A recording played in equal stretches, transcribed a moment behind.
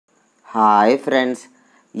Hi friends,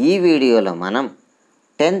 ఈ వీడియోలో మనం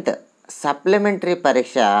 10th సప్లిమెంటరీ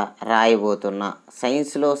పరీక్ష రాయబోతున్న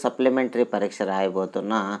సైన్స్లో సప్లిమెంటరీ పరీక్ష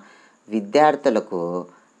రాయబోతున్న విద్యార్థులకు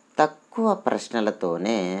తక్కువ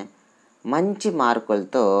ప్రశ్నలతోనే మంచి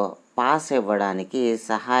మార్కులతో పాస్ అవ్వడానికి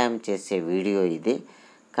సహాయం చేసే వీడియో ఇది.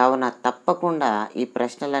 కావున తప్పకుండా ఈ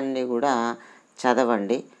ప్రశ్నలన్నీ కూడా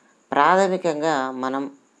చదవండి. ప్రాథమికంగా మనం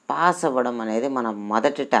పాస్ అవ్వడం అనేది మన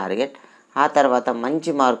మొదటి టార్గెట్. ఆ తర్వాత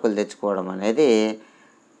మంచి మార్కులు తెచ్చుకోవడం అనేది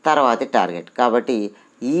తర్వాతి టార్గెట్. కాబట్టి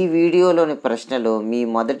ఈ వీడియోలోని ప్రశ్నలు మీ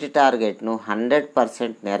మొదటి టార్గెట్ను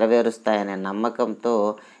 100% నెరవేరుస్తాయనే నమ్మకంతో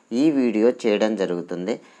ఈ వీడియో చేయడం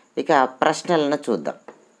జరుగుతుంది. ఇక ప్రశ్నలను చూద్దాం.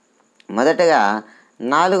 మొదటగా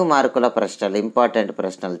 4 మార్కుల ప్రశ్నలు, ఇంపార్టెంట్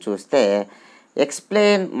ప్రశ్నలు చూస్తే,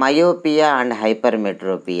 ఎక్స్ప్లెయిన్ మయోపియా అండ్ హైపర్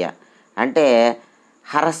మెట్రోపియా అంటే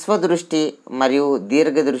హ్రస్వ దృష్టి మరియు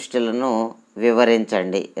దీర్ఘదృష్టిలను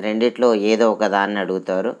వివరించండి. రెండిట్లో ఏదో ఒక దాన్ని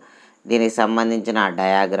అడుగుతారు. దీనికి సంబంధించిన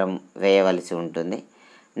డయాగ్రామ్ వేయవలసి ఉంటుంది.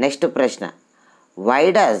 నెక్స్ట్ ప్రశ్న, why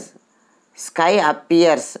does sky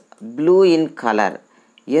appears blue in colour?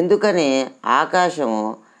 ఎందుకని ఆకాశము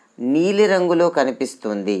నీలి రంగులో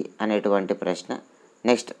కనిపిస్తుంది అనేటువంటి ప్రశ్న.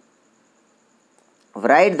 Next,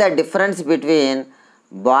 right the difference between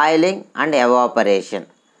boiling and evaporation.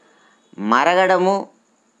 మరగడము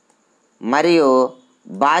మరియు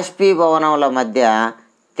బాష్పీభవనముల మధ్య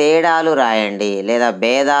తేడాలు రాయండి లేదా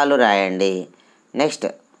భేదాలు రాయండి. Next,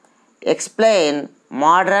 explain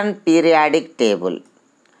modern periodic table.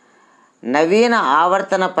 నవీన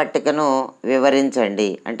ఆవర్తన పట్టికను వివరించండి.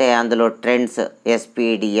 అంటే అందులో ట్రెండ్స్,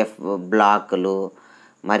 ఎస్పీడిఎఫ్ బ్లాకులు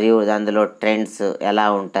మరియు అందులో ట్రెండ్స్ ఎలా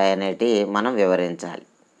ఉంటాయనేటి మనం వివరించాలి.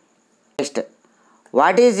 Next,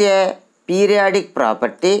 what is a periodic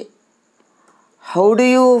property? How do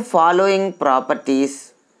you following properties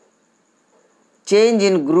change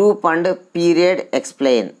in group and period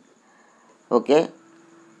explain. Okay,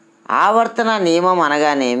 ఆవర్తన నియమం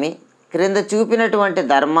అనగానేమి, క్రింద చూపినటువంటి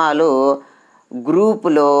ధర్మాలు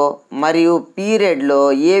గ్రూపులో మరియు పీరియడ్లో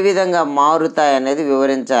ఏ విధంగా మారుతాయనేది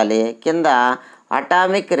వివరించాలి. కింద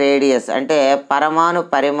అటామిక్ రేడియస్ అంటే పరమాణు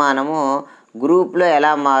పరిమాణము గ్రూప్లో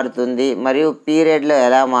ఎలా మారుతుంది మరియు పీరియడ్లో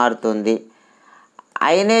ఎలా మారుతుంది.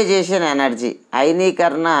 అయనైజేషన్ ఎనర్జీ,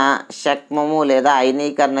 అయనీకరణ శక్మము లేదా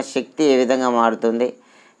అయనీకరణ శక్తి ఏ విధంగా మారుతుంది.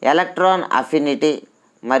 ఎలక్ట్రాన్ అఫినిటీ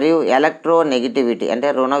మరియు ఎలక్ట్రోనెగటివిటీ అంటే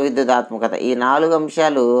రుణ విద్యుదాత్మకత. ఈ 4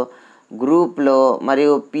 అంశాలు గ్రూప్లో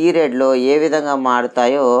మరియు పీరియడ్లో ఏ విధంగా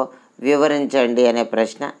మారుతాయో వివరించండి అనే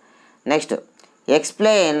ప్రశ్న. Next,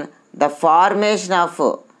 explain the formation of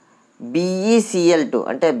BeCl2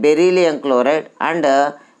 అంటే beryllium chloride and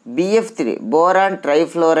BF3 boron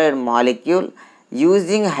trifluoride molecule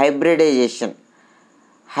using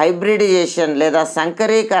hybridisation లేదా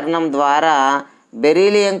సంకరీకరణం ద్వారా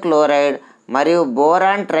బెరీలియం క్లోరైడ్ మరియు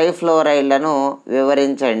బోరాన్ ట్రైఫ్లోరైడ్లను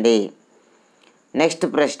వివరించండి. నెక్స్ట్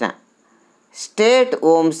ప్రశ్న, state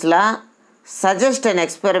Ohm's law, suggest an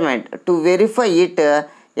experiment to verify it,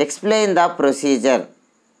 explain the procedure.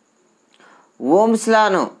 Ohm's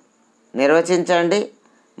లాను నిర్వచించండి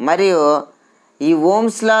మరియు ఈ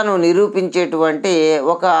Ohm's లాను నిరూపించేటువంటి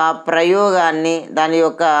ఒక ప్రయోగాన్ని, దాని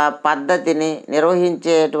యొక్క పద్ధతిని,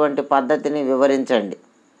 నిర్వహించేటువంటి పద్ధతిని వివరించండి.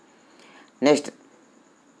 Next,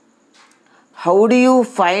 how do you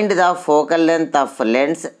find the focal length of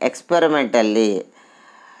lens experimentally?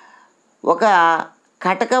 ఒక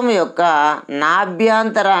కటకం యొక్క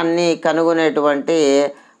నాభ్యంతరాన్ని కనుగొనేటువంటి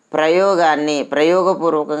ప్రయోగాన్ని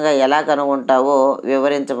ప్రయోగపూర్వకంగా ఎలా కనుగొంటావో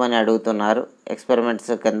వివరించమని అడుగుతున్నారు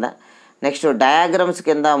ఎక్స్పెరిమెంట్స్ కింద. నెక్స్ట్, డయాగ్రామ్స్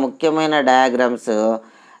కింద ముఖ్యమైన diagrams,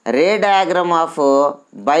 ray diagram of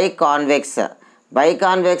biconvex.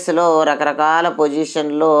 బైకాన్వెక్స్లో రకరకాల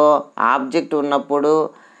పొజిషన్లో ఆబ్జెక్ట్ ఉన్నప్పుడు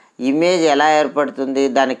ఇమేజ్ ఎలా ఏర్పడుతుంది,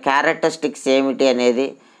 దాని క్యారెక్టరిస్టిక్స్ ఏమిటి అనేది,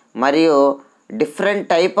 మరియు డిఫరెంట్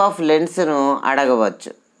టైప్ ఆఫ్ లెన్స్ను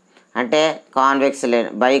అడగవచ్చు. అంటే convex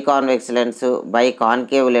lens, biconvex lens,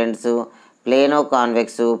 biconcave lens, plano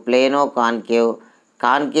convex, plano concave,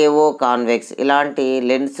 కాన్కేవో convex, ఇలాంటి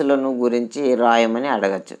లెన్సులను గురించి రాయమని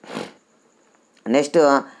అడగచ్చు. Next,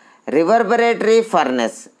 reverberatory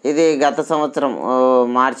furnace. ఇది గత సంవత్సరం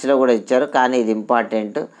మార్చిలో కూడా ఇచ్చారు, కానీ ఇది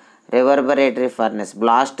important. Reverberatory furnace,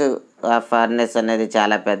 blast furnace అనేది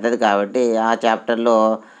చాలా పెద్దది కాబట్టి ఆ చాప్టర్లో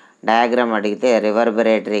డయాగ్రామ్ అడిగితే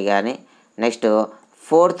రివర్బరేటరీ కానీ. నెక్స్ట్,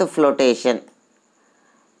 ఫోర్త్ ఫ్లోటేషన్,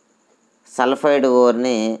 సల్ఫైడ్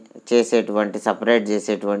ఓర్ని సపరేట్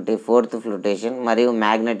చేసేటువంటి ఫోర్త్ ఫ్లోటేషన్ మరియు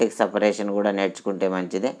మ్యాగ్నెటిక్ సపరేషన్ కూడా నేర్చుకుంటే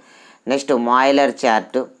మంచిది. నెక్స్ట్, మాయిలర్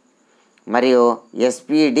చార్ట్ మరియు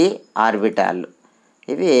SPD ఆర్బిటాల్,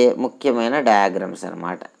 ఇవి ముఖ్యమైన డయాగ్రామ్స్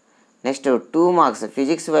అన్నమాట. నెక్స్ట్ 2 మార్క్స్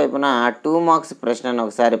ఫిజిక్స్ వైపున 2 మార్క్స్ ప్రశ్నను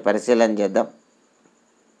ఒకసారి పరిశీలన చేద్దాం.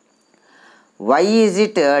 Why is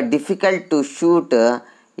it difficult to shoot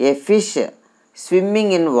A fish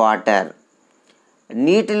swimming in water?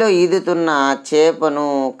 నీటిలో ఈదుతున్న చేపను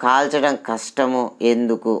కాల్చడం కష్టము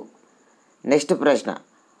ఎందుకు? నెక్స్ట్ ప్రశ్న,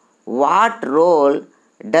 what role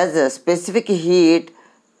does specific heat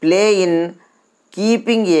play in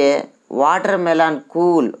keeping A water melon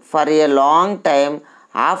cool for a long time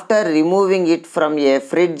after removing it from A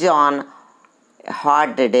fridge on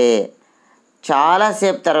hot day?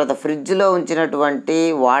 చాలాసేపు తర్వాత ఫ్రిడ్జ్లో ఉంచినటువంటి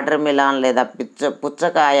వాటర్ మిలాన్ లేదా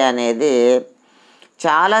పుచ్చకాయ అనేది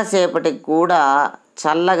చాలాసేపటికి కూడా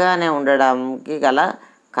చల్లగానే ఉండడానికి గల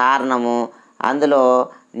కారణము, అందులో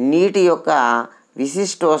నీటి యొక్క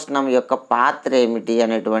విశిష్టోష్ణం యొక్క పాత్ర ఏమిటి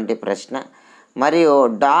అనేటువంటి ప్రశ్న. మరియు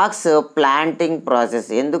డాగ్స్ ప్లాంటింగ్ ప్రాసెస్,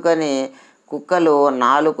 ఎందుకని కుక్కలు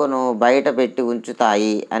నాలుకను బయట పెట్టి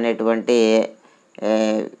ఉంచుతాయి అనేటువంటి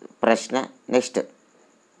ప్రశ్న. Next,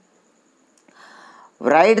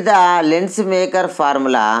 right the lens maker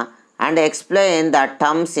formula and explain the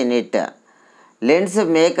terms in it. Lens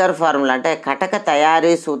maker formula అంటే కటక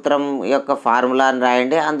తయారీ సూత్రం యొక్క ఫార్ములాని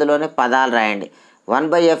రాయండి, అందులోనే పదాలు రాయండి.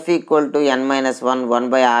 1/f = n-1,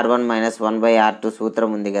 1/r1 - 1/r2 సూత్రం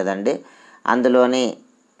ఉంది కదండి, అందులోని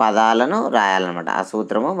పదాలను రాయాలన్నమాట. ఆ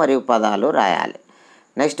సూత్రము మరియు పదాలు రాయాలి.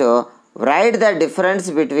 Next, right the difference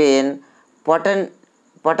between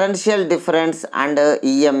potential difference and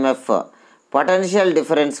EMF. Potential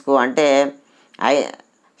డిఫరెన్స్కు అంటే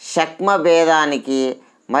శక్మ భేదానికి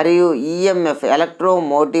మరియు ఈఎంఎఫ్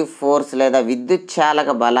ఎలక్ట్రోమోటివ్ ఫోర్స్ లేదా విద్యుచ్ఛాలక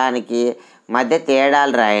బలానికి మధ్య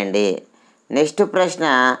తేడాలు రాయండి. నెక్స్ట్ ప్రశ్న,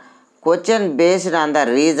 question based on the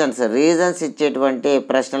reasons ఇచ్చేటువంటి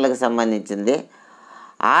ప్రశ్నలకు సంబంధించింది.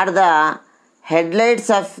 Are the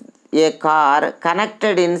headlights of A car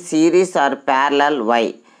connected in series are parallel? Why?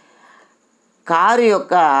 Car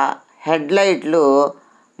యొక్క హెడ్లైట్లు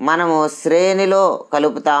మనము శ్రేణిలో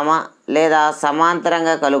కలుపుతామా లేదా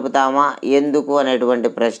సమాంతరంగా కలుపుతామా ఎందుకు అనేటువంటి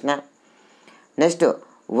ప్రశ్న. Next,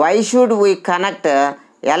 why should we connect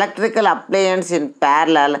electrical appliances in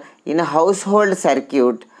parallel in house hold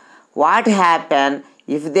circuit? What happen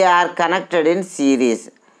if they are connected in series?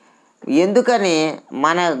 ఎందుకని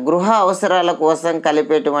మన గృహ అవసరాల కోసం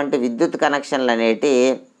కలిపేటువంటి విద్యుత్ కనెక్షన్లు అనేటి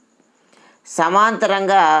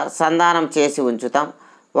సమాంతరంగా సంధానం చేసి ఉంచుతాం.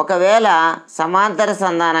 ఒకవేళ సమాంతర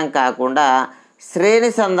సంధానం కాకుండా శ్రేణి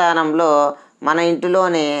సంధానంలో మన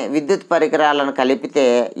ఇంటిలోని విద్యుత్ పరికరాలను కలిపితే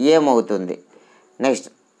ఏమవుతుంది? Next,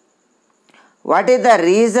 what is the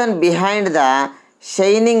reason behind the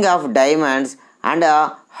shining of diamonds and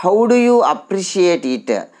how do you appreciate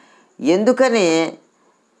it? ఎందుకని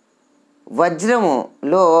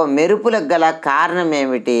వజ్రములో మెరుపులకు గల కారణం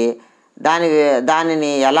ఏమిటి?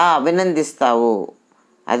 దానిని ఎలా అభినందిస్తావు?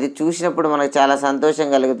 అది చూసినప్పుడు మనకు చాలా సంతోషం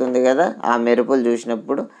కలుగుతుంది కదా, ఆ మెరుపులు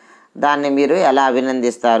చూసినప్పుడు. దాన్ని మీరు ఎలా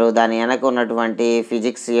అభినందిస్తారు? దాని వెనక ఉన్నటువంటి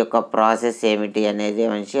ఫిజిక్స్ యొక్క ప్రాసెస్ ఏమిటి అనేది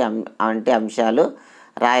వంటి అంశాలు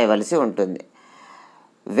రాయవలసి ఉంటుంది.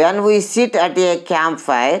 When we SIT at a camp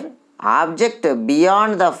fire, object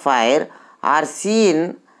beyond the fire are seen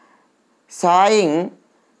saying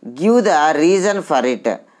give the reason for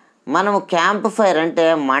it. మనము క్యాంప్ ఫైర్ అంటే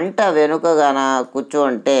మంట వెనుక గాన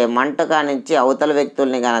కూర్చోంటే మంట కానించి అవతల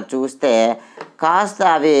వ్యక్తుల్ని గాన చూస్తే కాస్త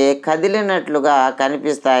అవి కదిలినట్లుగా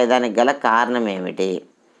కనిపిస్తాయి. దానికి గల కారణం ఏమిటి?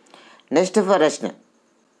 నెక్స్ట్ ప్రశ్న,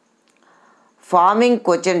 ఫార్మింగ్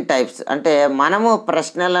క్వశ్చన్ టైప్స్ అంటే మనము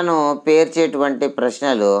ప్రశ్నలను పేర్చేటువంటి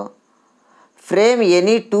ప్రశ్నలు. Frame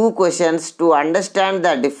any 2 questions to understand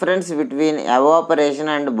the difference between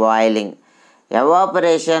evaporation and boiling.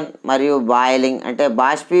 Evaporation మరియు బాయిలింగ్ అంటే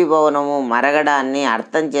బాష్పీభవనము మరగడాన్ని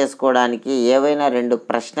అర్థం చేసుకోవడానికి ఏవైనా 2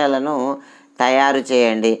 ప్రశ్నలను తయారు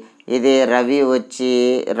చేయండి. ఇది రవి వచ్చి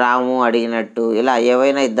రాము అడిగినట్టు, ఇలా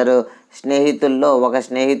ఏవైనా 2 స్నేహితుల్లో ఒక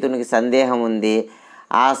స్నేహితునికి సందేహం ఉంది,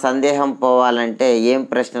 ఆ సందేహం పోవాలంటే ఏం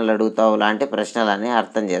ప్రశ్నలు అడుగుతావు లాంటి ప్రశ్నలని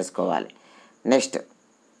అర్థం చేసుకోవాలి. Next,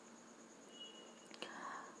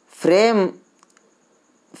 frame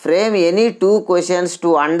any 2 questions to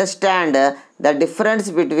understand the difference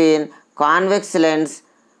between convex lens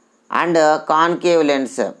and concave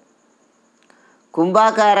lens.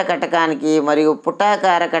 కుంభాకార కటకానికి మరియు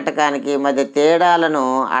పుటాకార కటకానికి మధ్య తేడాలను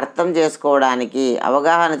అర్థం చేసుకోవడానికి,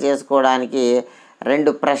 అవగాహన చేసుకోవడానికి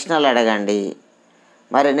 2 ప్రశ్నలు అడగండి.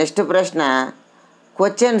 మరి నెక్స్ట్ ప్రశ్న,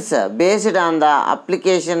 questions based on the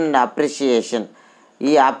application and appreciation.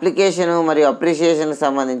 ఈ అప్లికేషను మరియు అప్రిషియేషన్కి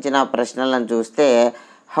సంబంధించిన ప్రశ్నలను చూస్తే,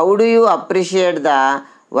 how do you appreciate the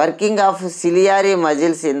working of ciliary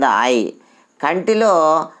muscles in the I? కంటిలో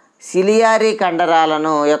సిలియరీ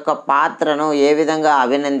కండరాలను యొక్క పాత్రను ఏ విధంగా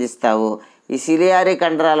అభినందిస్తావు? ఈ సిలియరీ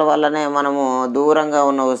కండరాల వల్లనే మనము దూరంగా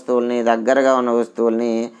ఉన్న వస్తువుల్ని దగ్గరగా ఉన్న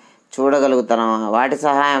వస్తువుల్ని చూడగలుగుతాం. వాటి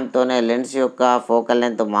సహాయంతోనే లెన్స్ యొక్క ఫోకల్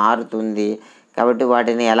లెంత్ మారుతుంది. కాబట్టి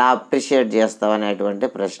వాటిని ఎలా అప్రిషియేట్ చేస్తాం అనేటువంటి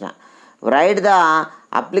ప్రశ్న. Right the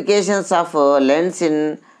applications of lens in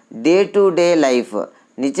day to day life.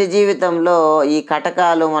 నిత్య జీవితంలో ఈ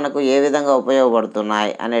కటకాలు మనకు ఏ విధంగా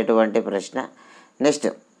ఉపయోగపడుతున్నాయి అనేటువంటి ప్రశ్న. నెక్స్ట్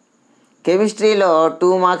కెమిస్ట్రీలో 2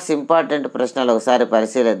 మార్క్స్ ఇంపార్టెంట్ ప్రశ్నలు ఒకసారి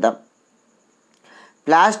పరిశీలిద్దాం.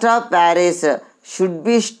 Plaster of Paris should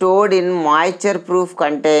be stored in moisture proof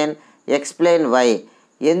contain, explain why.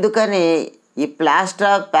 ఎందుకని ఈ ప్లాస్టర్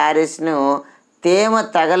ఆఫ్ ప్యారిస్ను తేమ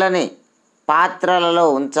తగలని పాత్రలలో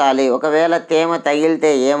ఉంచాలి, ఒకవేళ తేమ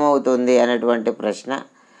తగిలితే ఏమవుతుంది అనేటువంటి ప్రశ్న.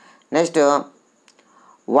 Next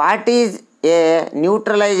what is a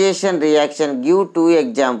neutralisation reaction, give 2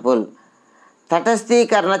 example.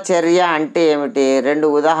 తటస్థీకరణ చర్య అంటే ఏమిటి, 2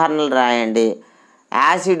 ఉదాహరణలు రాయండి.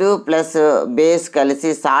 యాసిడ్ ప్లస్ బేస్ కలిసి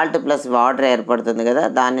సాల్ట్ ప్లస్ వాటర్ ఏర్పడుతుంది కదా,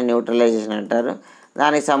 దాన్ని న్యూట్రలైజేషన్ అంటారు.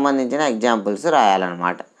 దానికి సంబంధించిన examples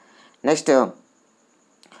రాయాలన్నమాట. Next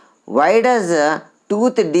why does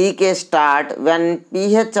tooth DK start when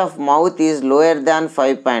pH of mouth is lower దాన్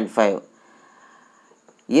 5.5.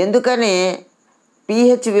 ఎందుకని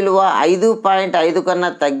pH విలువ 5.5 కన్నా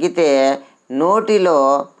తగ్గితే నోటిలో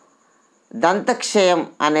దంతక్షయం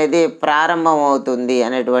అనేది ప్రారంభమవుతుంది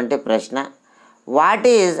అనేటువంటి ప్రశ్న. What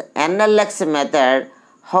is NLX method,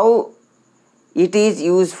 how it is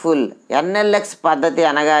useful. NLX పద్ధతి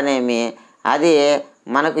అనగానేమి, అది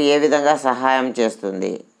మనకు ఏ విధంగా సహాయం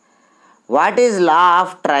చేస్తుంది. What is law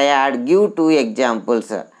of triad, give 2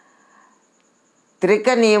 examples. Trika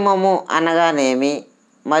నియమము అనగానేమి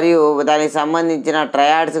మరియు దానికి సంబంధించిన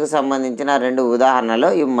ట్రయాడ్స్కి సంబంధించిన 2 ఉదాహరణలు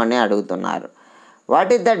ఇవ్వమని అడుగుతున్నారు.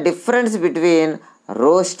 What is the difference between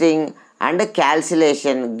roasting and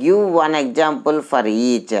క్యాల్సిలేషన్, give 1 example for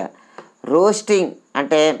each. Roasting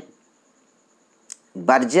అంటే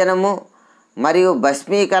భర్జనము మరియు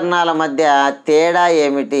భస్మీకరణాల మధ్య తేడా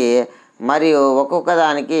ఏమిటి, మరియు ఒక్కొక్క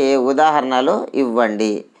దానికి ఉదాహరణలు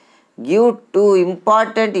ఇవ్వండి. Give 2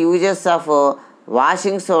 important uses of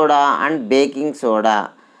washing soda and baking soda.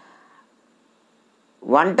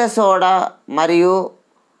 వంట సోడా మరియు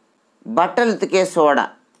బట్టలు ఉతికే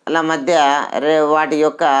సోడాల మధ్య వాటి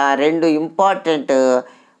యొక్క 2 ఇంపార్టెంట్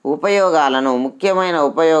ఉపయోగాలను, ముఖ్యమైన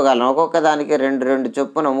ఉపయోగాలను, ఒక్కొక్క దానికి 2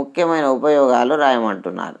 చొప్పున ముఖ్యమైన ఉపయోగాలు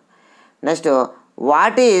రాయమంటున్నారు. Next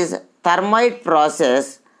what is thermite process,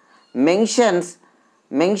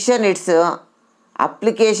 mention it's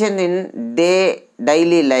application in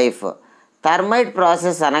daily life. Thermite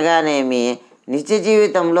process అనగానేమి, నిత్య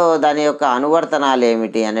జీవితంలో దాని యొక్క అనువర్తనాలు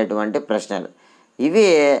ఏమిటి అనేటువంటి ప్రశ్నలు.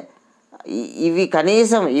 ఇవి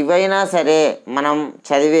కనీసం ఇవైనా సరే మనం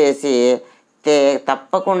చదివేసి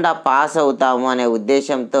తప్పకుండా పాస్ అవుతాము అనే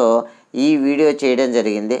ఉద్దేశంతో ఈ వీడియో చేయడం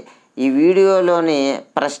జరిగింది. ఈ వీడియోలోని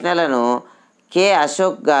ప్రశ్నలను K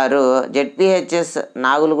Ashok garu ZPHS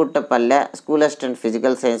నాగులగుట్టపల్లె school assistant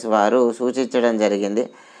physical science వారు సూచించడం జరిగింది.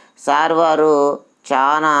 సార్ వారు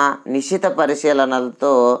చాలా నిశిత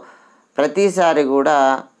పరిశీలనలతో ప్రతిసారి కూడా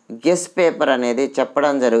గెస్ పేపర్ అనేది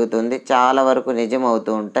చెప్పడం జరుగుతుంది. చాలా వరకు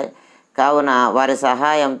నిజమవుతూ ఉంటాయి. కావున వారి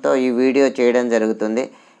సహాయంతో ఈ వీడియో చేయడం జరుగుతుంది.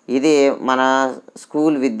 ఇది మన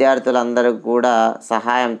స్కూల్ విద్యార్థులందరికీ కూడా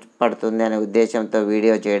సహాయం పడుతుంది అనే ఉద్దేశంతో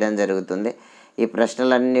వీడియో చేయడం జరుగుతుంది. ఈ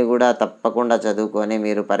ప్రశ్నలన్నీ కూడా తప్పకుండా చదువుకొని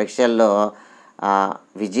మీరు పరీక్షల్లో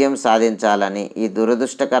విజయం సాధించాలని, ఈ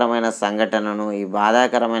దురదృష్టకరమైన సంఘటనను, ఈ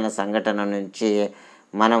బాధాకరమైన సంఘటన నుంచి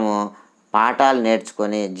మనము పాఠాలు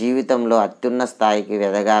నేర్చుకొని జీవితంలో అత్యున్నత స్థాయికి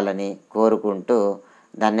ఎదగాలని కోరుకుంటూ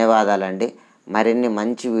ధన్యవాదాలండి. మరిన్ని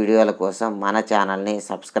మంచి వీడియోల కోసం మన ఛానల్ని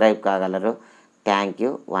subscribe కాగలరు. Thank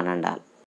you one and all.